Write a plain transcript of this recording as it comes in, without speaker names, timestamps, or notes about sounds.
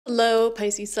Hello,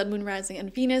 Pisces, Sun, Moon, Rising,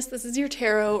 and Venus. This is your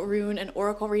tarot, rune, and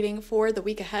oracle reading for the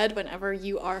week ahead whenever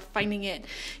you are finding it.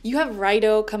 You have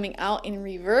Rido coming out in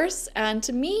reverse, and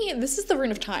to me, this is the rune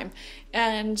of time.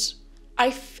 And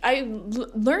I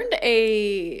learned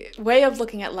a way of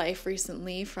looking at life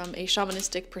recently from a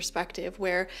shamanistic perspective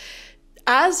where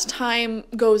as time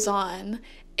goes on,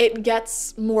 it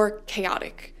gets more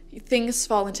chaotic. Things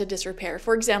fall into disrepair.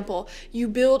 For example, you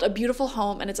build a beautiful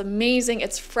home and it's amazing,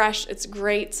 it's fresh, it's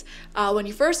great when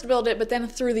you first build it, but then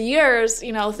through the years,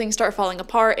 things start falling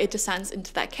apart, it descends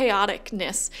into that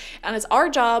chaoticness. And it's our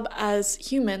job as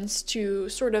humans to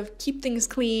sort of keep things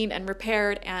clean and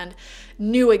repaired and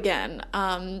new again.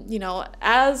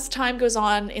 As time goes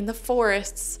on in the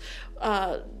forests,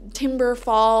 timber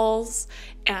falls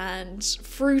and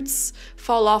fruits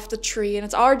fall off the tree, and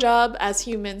it's our job as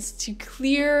humans to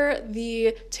clear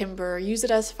the timber, use it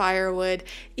as firewood,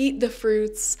 eat the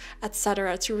fruits,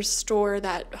 etc., to restore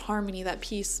that harmony, that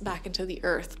peace back into the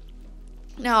earth.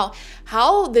 Now,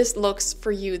 how this looks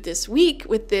for you this week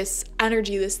with this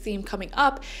energy, this theme coming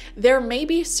up, there may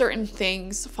be certain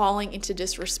things falling into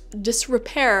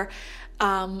disrepair,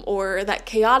 or that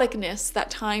chaoticness that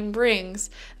time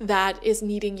brings that is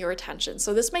needing your attention.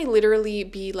 So this may literally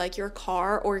be like your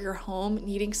car or your home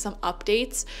needing some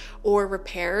updates or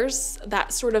repairs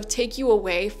that sort of take you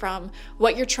away from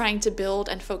what you're trying to build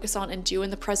and focus on and do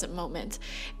in the present moment.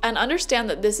 And understand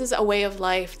that this is a way of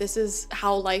life. This is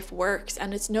how life works,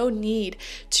 and it's no need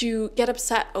to get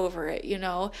upset over it,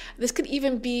 This could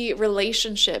even be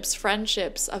relationships,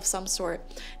 friendships of some sort,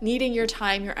 needing your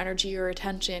time, your energy, your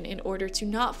attention in order to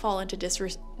not fall into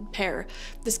disrepair.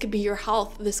 This could be your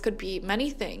health. This could be many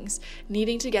things,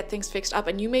 needing to get things fixed up.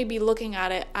 And you may be looking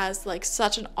at it as like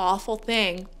such an awful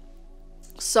thing,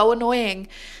 so annoying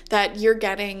that you're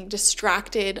getting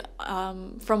distracted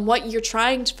from what you're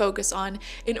trying to focus on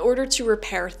in order to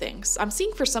repair things. I'm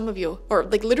seeing for some of you, or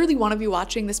like literally one of you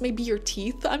watching, this may be your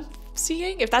teeth I'm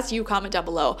seeing. If that's you, comment down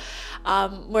below,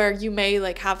 where you may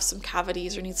like have some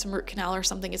cavities or need some root canal or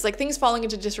something. It's like things falling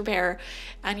into disrepair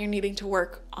and you're needing to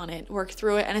work on it, work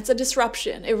through it, and it's a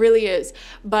disruption. It really is.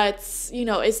 But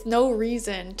it's no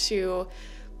reason to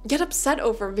get upset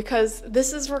over, because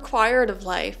this is required of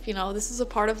life. This is a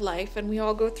part of life and we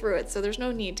all go through it, so there's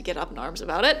no need to get up in arms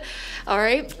about it. All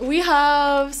right, we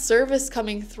have service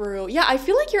coming through. Yeah, I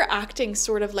feel like you're acting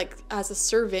sort of like as a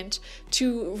servant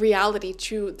to reality,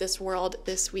 to this world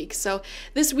this week. So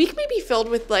this week may be filled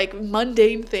with like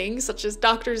mundane things such as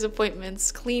doctor's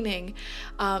appointments, cleaning,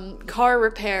 car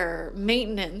repair,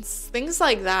 maintenance, things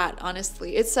like that.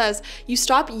 Honestly, it says you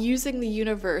stop using the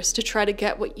universe to try to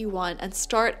get what you want and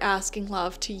start asking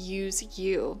love to use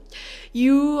you.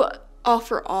 You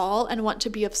offer all and want to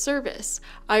be of service.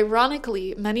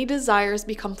 Ironically, many desires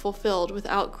become fulfilled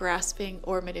without grasping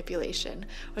or manipulation.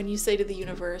 When you say to the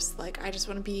universe, like, I just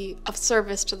want to be of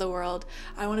service to the world,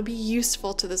 I want to be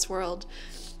useful to this world,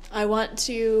 I want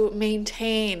to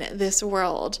maintain this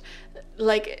world.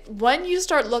 Like, when you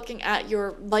start looking at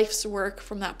your life's work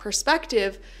from that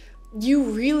perspective, you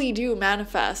really do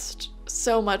manifest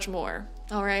so much more.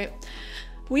 All right.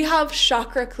 We have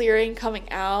chakra clearing coming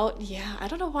out. Yeah, I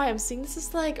don't know why I'm seeing this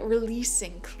is like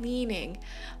releasing, cleaning,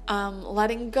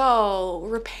 letting go,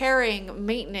 repairing,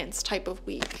 maintenance type of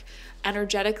week.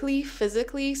 Energetically,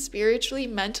 physically, spiritually,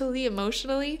 mentally,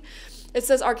 emotionally. It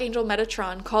says, Archangel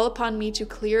Metatron, call upon me to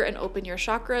clear and open your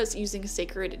chakras using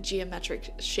sacred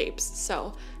geometric shapes.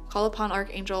 So call upon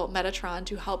Archangel Metatron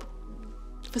to help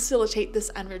facilitate this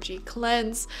energy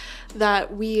cleanse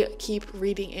that we keep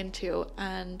reading into,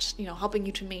 and helping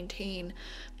you to maintain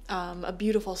a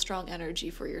beautiful, strong energy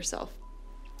for yourself.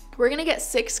 We're going to get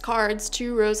 6 cards,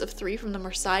 2 rows of 3 from the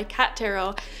Marseille Cat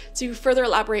Tarot to further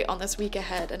elaborate on this week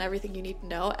ahead and everything you need to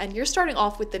know. And you're starting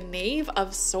off with the Knave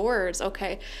of Swords.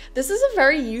 Okay, this is a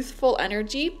very youthful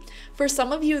energy. For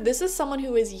some of you, this is someone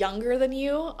who is younger than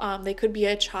you. They could be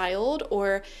a child,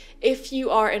 or if you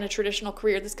are in a traditional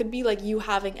career, this could be like you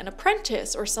having an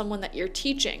apprentice or someone that you're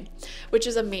teaching, which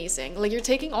is amazing. Like, you're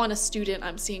taking on a student,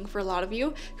 I'm seeing for a lot of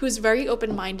you, who's very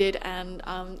open-minded, and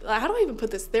how do I even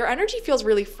put this? Their energy feels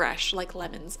really fresh, like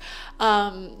lemons.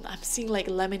 I'm seeing like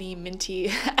lemony,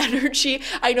 minty energy.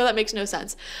 I know that makes no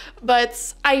sense,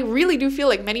 but I really do feel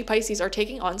like many Pisces are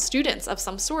taking on students of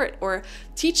some sort or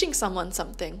teaching someone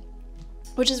something,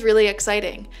 which is really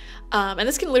exciting. And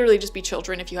this can literally just be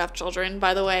children if you have children,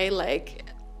 by the way,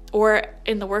 or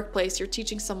in the workplace, you're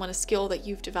teaching someone a skill that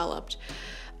you've developed.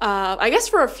 I guess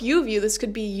for a few of you, this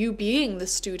could be you being the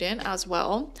student as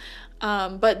well.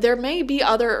 But there may be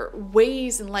other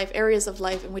ways in life, areas of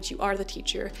life in which you are the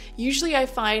teacher. Usually I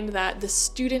find that the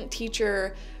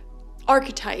student-teacher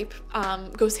archetype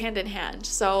goes hand in hand.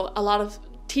 So a lot of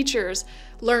teachers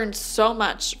learn so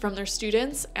much from their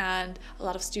students, and a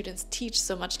lot of students teach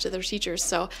so much to their teachers.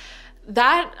 So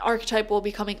that archetype will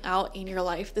be coming out in your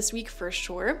life this week for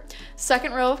sure.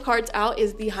 Second row of cards out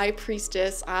is the High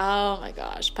Priestess. Oh my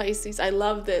gosh, Pisces, I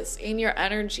love this. In your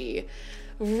energy,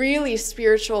 really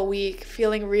spiritual week,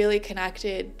 feeling really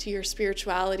connected to your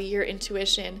spirituality, your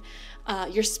intuition,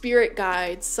 your spirit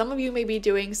guides. Some of you may be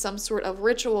doing some sort of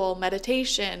ritual,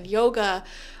 meditation, yoga,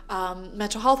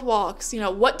 mental health walks. You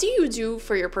know, what do you do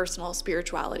for your personal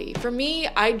spirituality? For me,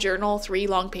 I journal 3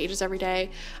 long pages every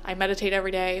day. I meditate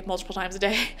every day, multiple times a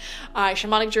day. I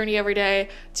shamanic journey every day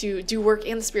to do work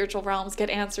in the spiritual realms, get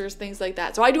answers, things like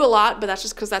that. So I do a lot, but that's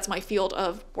just because that's my field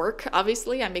of work.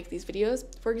 Obviously, I make these videos,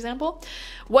 for example.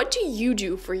 What do you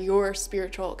do for your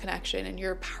spiritual connection and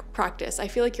your practice? I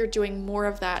feel like you're doing more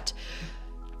of that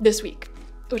this week,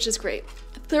 which is great.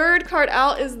 Third card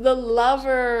out is the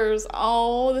Lovers.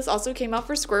 Oh, this also came out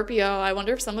for Scorpio. I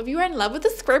wonder if some of you are in love with a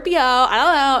Scorpio. I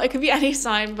don't know. It could be any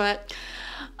sign, but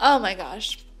oh my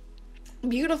gosh.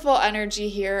 Beautiful energy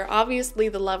here. Obviously,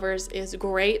 the Lovers is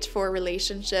great for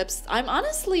relationships. I'm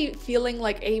honestly feeling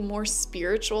like a more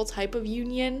spiritual type of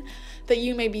union that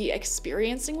you may be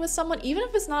experiencing with someone. Even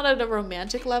if it's not at a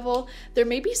romantic level, there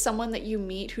may be someone that you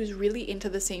meet who's really into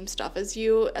the same stuff as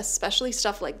you, especially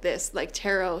stuff like this, like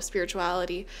tarot,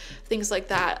 spirituality, things like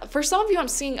that. For some of you, I'm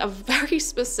seeing a very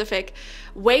specific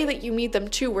way that you meet them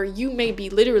too, where you may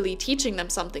be literally teaching them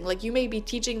something. Like you may be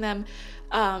teaching them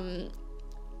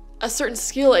a certain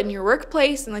skill in your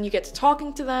workplace, and then you get to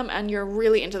talking to them and you're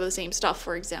really into the same stuff,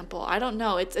 for example. I don't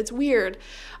know, it's weird.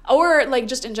 Or like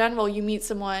just in general, you meet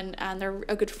someone and they're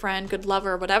a good friend, good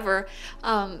lover, whatever,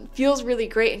 feels really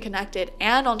great and connected.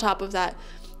 And on top of that,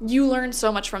 you learn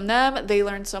so much from them, they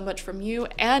learn so much from you,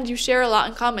 and you share a lot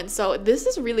in common. So this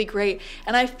is really great.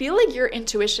 And I feel like your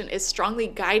intuition is strongly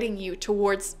guiding you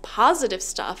towards positive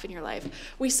stuff in your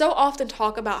life. We so often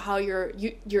talk about how your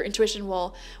intuition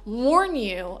will warn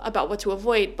you about what to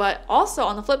avoid, but also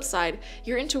on the flip side,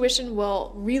 your intuition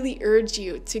will really urge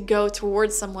you to go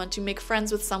towards someone, to make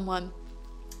friends with someone,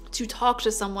 to talk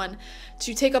to someone,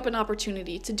 to take up an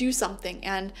opportunity, to do something.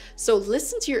 And so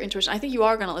listen to your intuition. I think you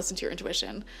are going to listen to your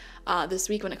intuition this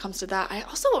week when it comes to that.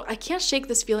 I can't shake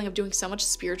this feeling of doing so much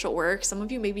spiritual work. Some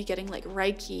of you may be getting like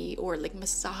Reiki or like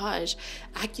massage,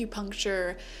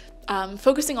 acupuncture,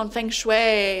 focusing on feng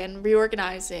shui and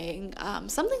reorganizing,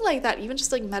 something like that, even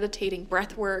just like meditating,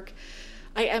 breath work.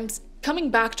 I am coming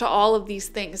back to all of these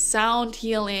things, sound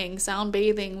healing, sound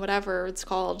bathing, whatever it's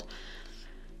called.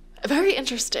 Very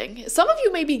interesting. Some of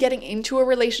you may be getting into a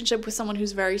relationship with someone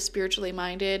who's very spiritually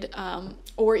minded,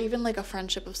 or even like a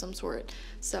friendship of some sort.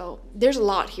 So there's a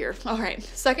lot here. All right,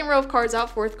 second row of cards out.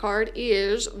 Fourth card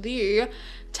is the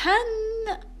 10,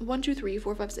 1, 2, 3,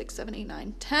 4, 5, 6, 7, 8,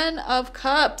 9, 10 of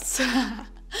Cups.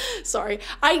 Sorry.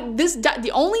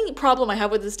 The only problem I have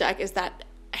with this deck is that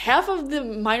half of the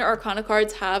minor arcana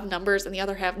cards have numbers and the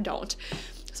other half don't.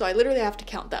 So I literally have to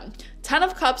count them. 10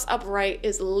 of Cups upright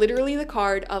is literally the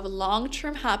card of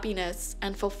long-term happiness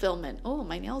and fulfillment. Oh,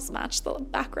 my nails match the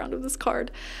background of this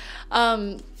card.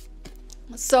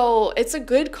 So it's a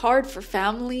good card for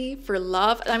family, for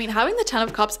love. I mean, having the 10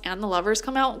 of Cups and the Lovers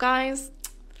come out, guys,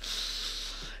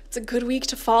 it's a good week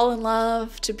to fall in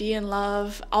love, to be in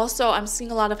love. Also, I'm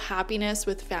seeing a lot of happiness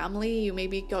with family. You may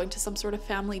be going to some sort of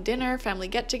family dinner, family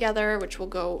get-together, which will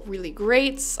go really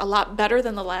great. A lot better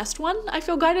than the last one, I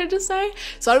feel guided to say.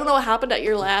 So I don't know what happened at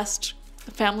your last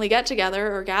family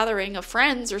get-together or gathering of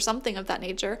friends or something of that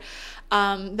nature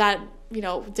that, you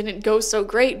know, didn't go so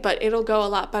great, but it'll go a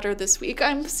lot better this week,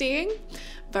 I'm seeing.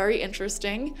 Very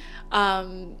interesting.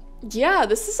 Yeah,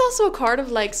 this is also a card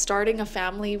of like starting a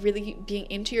family, really being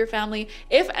into your family.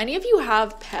 If any of you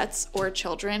have pets or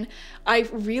children, I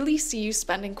really see you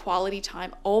spending quality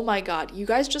time. Oh my God, you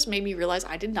guys just made me realize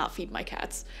I did not feed my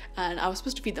cats, and I was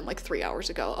supposed to feed them like 3 hours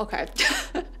ago. Okay.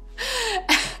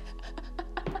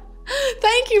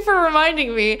 Thank you for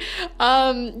reminding me.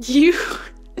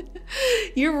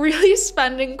 You're really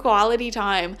spending quality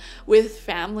time with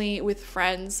family, with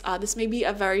friends. This may be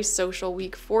a very social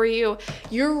week for you.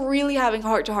 You're really having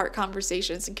heart-to-heart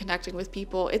conversations and connecting with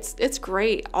people. It's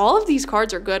great. All of these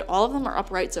cards are good. All of them are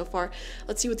upright so far.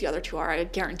 Let's see what the other two are. I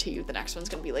guarantee you the next one's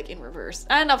going to be like in reverse.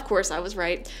 And of course I was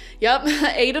right. Yep,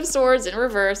 8 of Swords in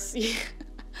reverse.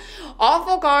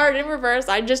 Awful card in reverse.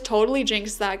 I just totally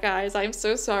jinxed that, guys. I'm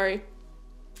so sorry.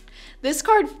 This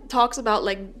card talks about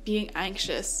like being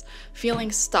anxious,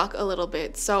 feeling stuck a little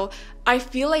bit. So I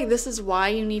feel like this is why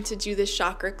you need to do this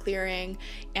chakra clearing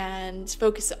and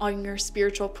focus on your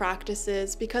spiritual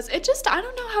practices, because it just, I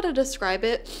don't know how to describe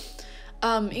it.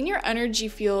 In your energy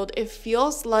field, it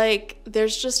feels like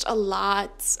there's just a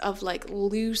lot of like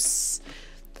loose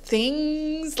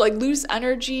things, like loose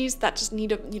energies that just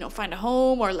need to, find a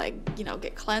home or like,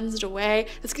 get cleansed away.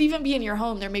 This could even be in your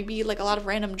home. There may be like a lot of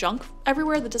random junk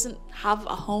everywhere that doesn't have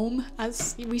a home,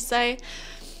 as we say.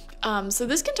 So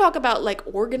this can talk about like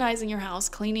organizing your house,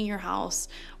 cleaning your house,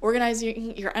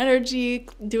 organizing your energy,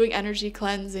 doing energy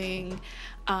cleansing,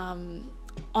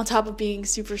 on top of being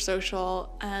super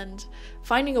social and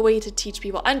finding a way to teach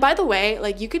people. And by the way,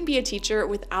 like you can be a teacher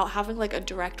without having like a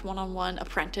direct one-on-one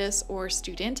apprentice or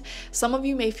student. Some of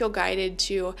you may feel guided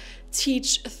to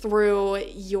teach through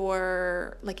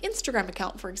your like Instagram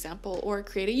account, for example, or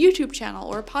create a YouTube channel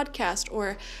or a podcast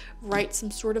or write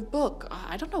some sort of book.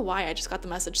 I don't know why I just got the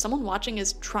message. Someone watching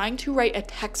is trying to write a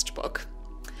textbook.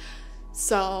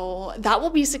 So that will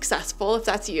be successful if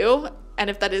that's you. And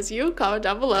if that is you, comment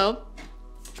down below.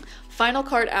 Final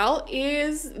card out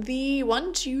is the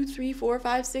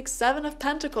 7 of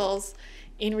Pentacles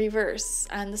in reverse.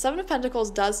 And the 7 of Pentacles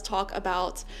does talk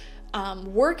about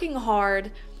working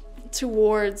hard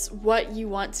towards what you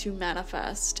want to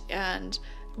manifest and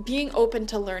being open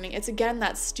to learning. It's again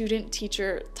that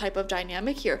student-teacher type of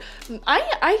dynamic here.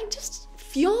 I just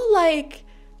feel like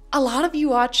a lot of you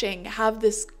watching have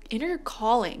this inner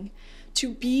calling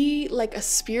to be like a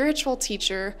spiritual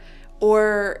teacher,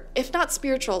 or if not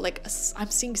spiritual, like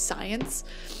I'm seeing science,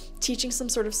 teaching some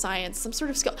sort of science, some sort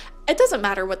of skill. It doesn't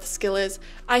matter what the skill is.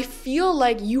 I feel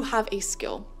like you have a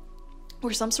skill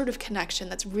or some sort of connection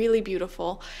that's really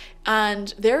beautiful.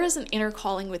 And there is an inner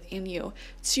calling within you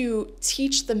to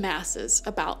teach the masses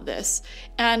about this.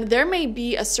 And there may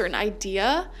be a certain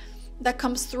idea that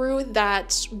comes through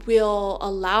that will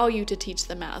allow you to teach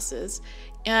the masses.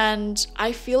 And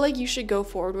I feel like you should go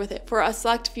forward with it. For a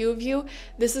select few of you,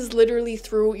 this is literally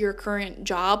through your current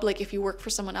job. Like if you work for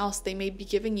someone else, they may be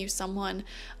giving you someone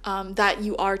that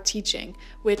you are teaching,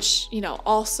 which,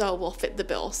 also will fit the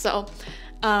bill. So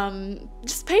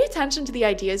just pay attention to the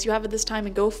ideas you have at this time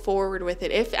and go forward with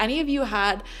it. If any of you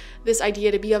had this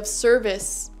idea to be of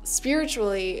service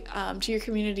spiritually to your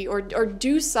community or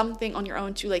do something on your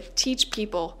own to like teach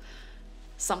people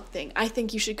something, I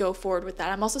think you should go forward with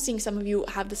that. I'm also seeing some of you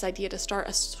have this idea to start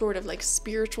a sort of like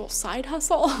spiritual side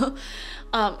hustle.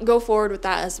 Go forward with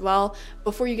that as well.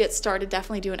 Before you get started,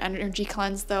 definitely do an energy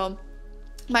cleanse though.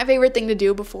 My favorite thing to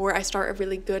do before I start a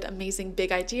really good, amazing,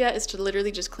 big idea is to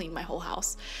literally just clean my whole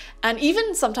house. And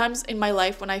even sometimes in my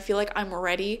life when I feel like I'm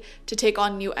ready to take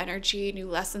on new energy, new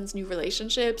lessons, new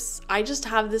relationships, I just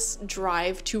have this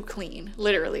drive to clean,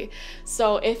 literally.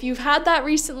 So if you've had that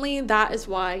recently, that is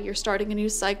why you're starting a new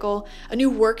cycle, a new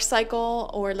work cycle,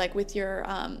 or like with your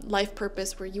life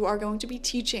purpose where you are going to be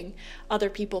teaching other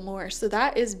people more. So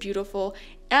that is beautiful.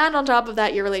 And on top of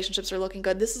that, your relationships are looking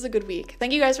good. This is a good week.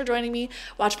 Thank you guys for joining me.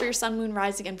 Watch for your sun, moon,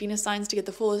 rising, and Venus signs to get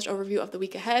the fullest overview of the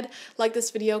week ahead. Like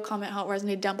this video, comment how it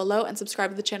resonated down below, and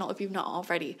subscribe to the channel if you've not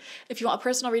already. If you want a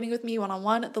personal reading with me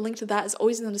one-on-one, the link to that is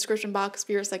always in the description box,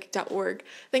 spiritpsychic.org.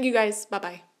 Thank you guys.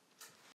 Bye-bye.